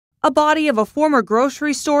A body of a former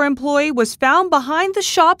grocery store employee was found behind the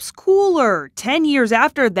shop's cooler 10 years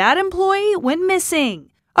after that employee went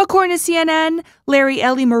missing. According to CNN,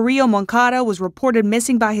 Ely Murillo-Moncada was reported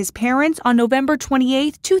missing by his parents on November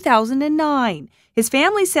 28, 2009. His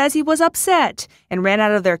family says he was upset and ran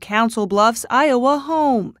out of their Council Bluffs, Iowa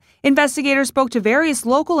home. Investigators spoke to various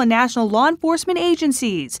local and national law enforcement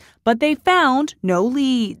agencies, but they found no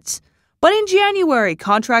leads. But in January,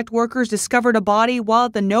 contract workers discovered a body while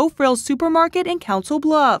at the No Frills supermarket in Council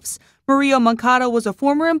Bluffs. Murillo-Moncada was a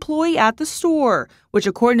former employee at the store, which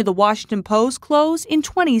according to the Washington Post closed in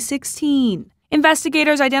 2016.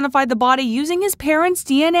 Investigators identified the body using his parents'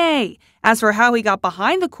 DNA. As for how he got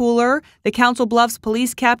behind the cooler, the Council Bluffs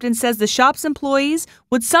police captain says the shop's employees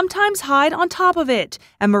would sometimes hide on top of it,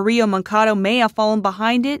 and Murillo-Moncada may have fallen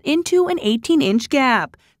behind it into an 18-inch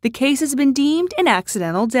gap. The case has been deemed an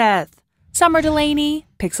accidental death. Summer Delaney,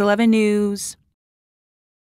 Pix 11 News.